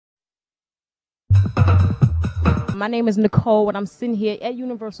My name is Nicole, and I'm sitting here at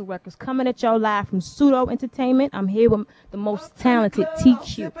Universal Records, coming at y'all live from Pseudo Entertainment. I'm here with the most talented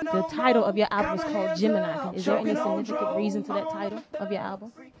Teachu. The title of your album is called Gemini. Is there any significant reason to that title of your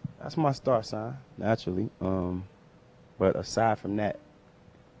album? That's my star sign, naturally. But aside from that,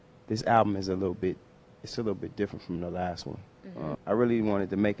 this album is a little bit different from the last one. I really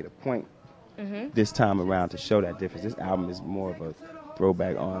wanted to make it a point this time around to show that difference. This album is more of a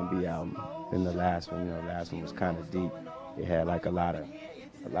throwback R&B album than the last one. You know, the last one was kind of deep. It had like a lot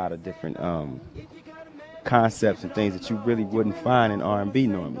of different concepts and things that you really wouldn't find in R&B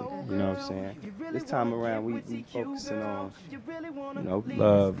normally. You know what I'm saying? This time around, we focusing on, you know,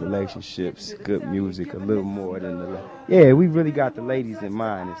 love, relationships, good music, a little more than yeah. We really got the ladies in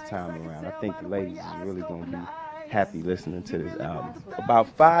mind this time around. I think the ladies is really gonna be happy listening to this album. About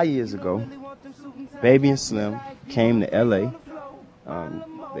 5 years ago, Baby and Slim came to LA.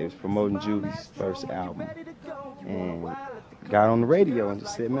 They was promoting Juvie's first album and got on the radio and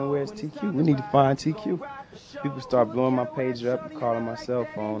just said, man, where's TQ? We need to find TQ. People start blowing my page up and calling my cell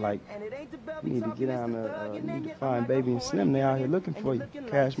phone like, you need to get down to, you need to find Baby and Slim. They out here looking for you,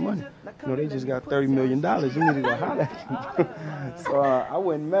 cash money. You know, they just got $30 million. You need to go holler at them. So I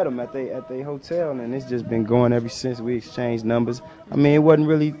went and met them at they hotel, and it's just been going ever since. We exchanged numbers. I mean, it wasn't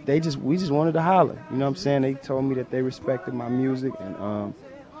really, we just wanted to holler. You know what I'm saying? They told me that they respected my music, and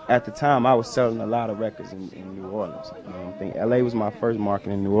at the time, I was selling a lot of records in New Orleans. I think LA was my first market,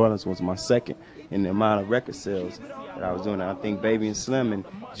 and New Orleans was my second in the amount of record sales that I was doing. And I think Baby and Slim and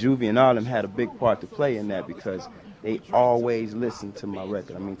Juvie and all of them had a big part to play in that because they always listened to my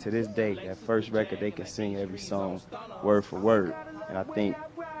record. I mean, to this day, that first record, they can sing every song word for word. And I think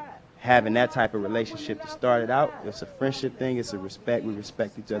having that type of relationship to start it out, it's a friendship thing, it's a respect. We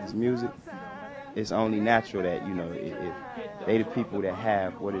respect each other's music. It's only natural that, you know, if they the people that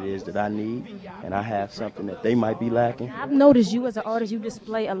have what it is that I need, and I have something that they might be lacking. I've noticed you as an artist, you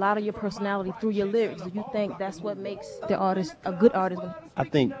display a lot of your personality through your lyrics. Do you think that's what makes the artist a good artist? I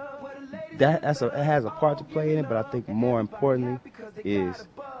think it has a part to play in it, but I think more importantly is,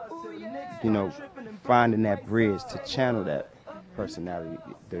 you know, finding that bridge to channel that personality.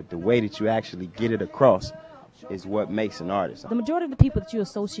 The way that you actually get it across is what makes an artist. The majority of the people that you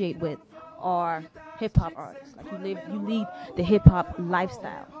associate with are hip-hop artists. Like you lead the hip-hop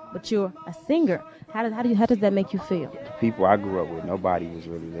lifestyle, but you're a singer. How does that make you feel? The people I grew up with, nobody was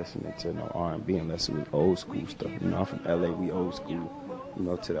really listening to no R&B unless it was old school stuff. You know, I'm from LA, we old school, you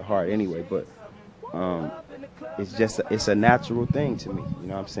know, to the heart anyway. But it's a natural thing to me. You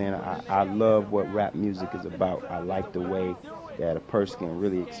know what I'm saying? I love what rap music is about. I like the way that a person can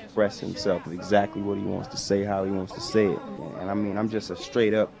really express himself, exactly what he wants to say, how he wants to say it. And I mean, I'm just a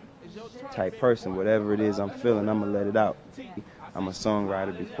straight up type person. Whatever it is I'm feeling, I'm gonna let it out. I'm a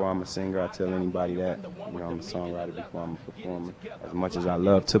songwriter before I'm a singer. I tell anybody that. You know, I'm a songwriter before I'm a performer. As much as I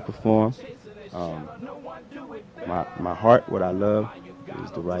love to perform, my heart, what I love,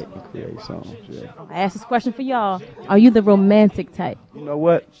 is to write and create songs. Yeah. I asked this question for y'all. Are you the romantic type? You know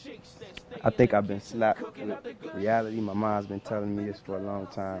what? I think I've been slapped with reality. My mom's been telling me this for a long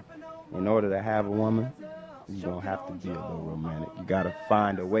time. In order to have a woman, you don't have to be a little romantic. You gotta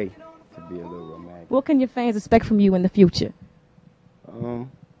find a way to be a little romantic. What can your fans expect from you in the future?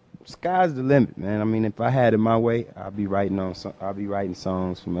 Sky's the limit, man. I mean, if I had it my way, I'll be writing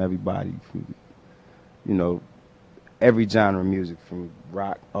songs from everybody, from, you know, every genre of music, from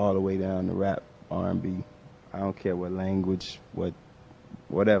rock all the way down to rap, R&B. I don't care what language,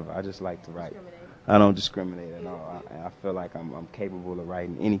 whatever. I just like to write. I don't discriminate at all. I feel like I'm capable of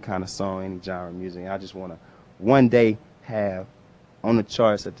writing any kind of song, any genre of music. I just want to one day have on the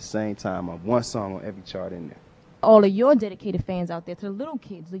charts at the same time one song on every chart in there. All of your dedicated fans out there, to the little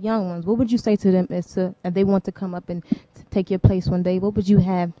kids, the young ones, what would you say to them if they want to come up and to take your place one day? What would you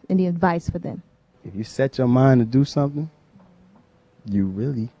have any advice for them? If you set your mind to do something, you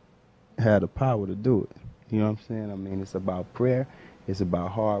really have the power to do it. You know what I'm saying? I mean, it's about prayer, it's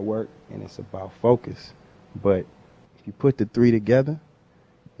about hard work, and it's about focus. But if you put the three together,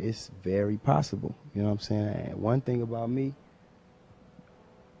 it's very possible. You know what I'm saying? And one thing about me,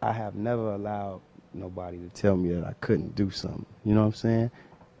 I have never allowed nobody to tell me that I couldn't do something. You know what I'm saying?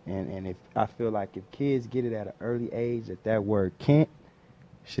 And if I feel like if kids get it at an early age, that word can't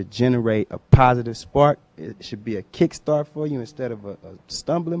should generate a positive spark. It should be a kickstart for you instead of a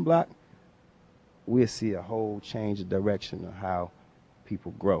stumbling block. We'll see a whole change of direction of how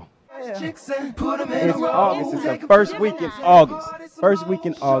people grow. It's August. It's the first week in August. First week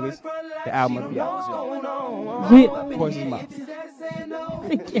in August, the album will be out. Horse's mouth.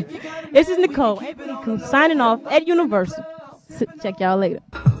 This is Nicole signing off at Universal. Check y'all later.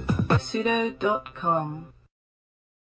 Pseudo.com.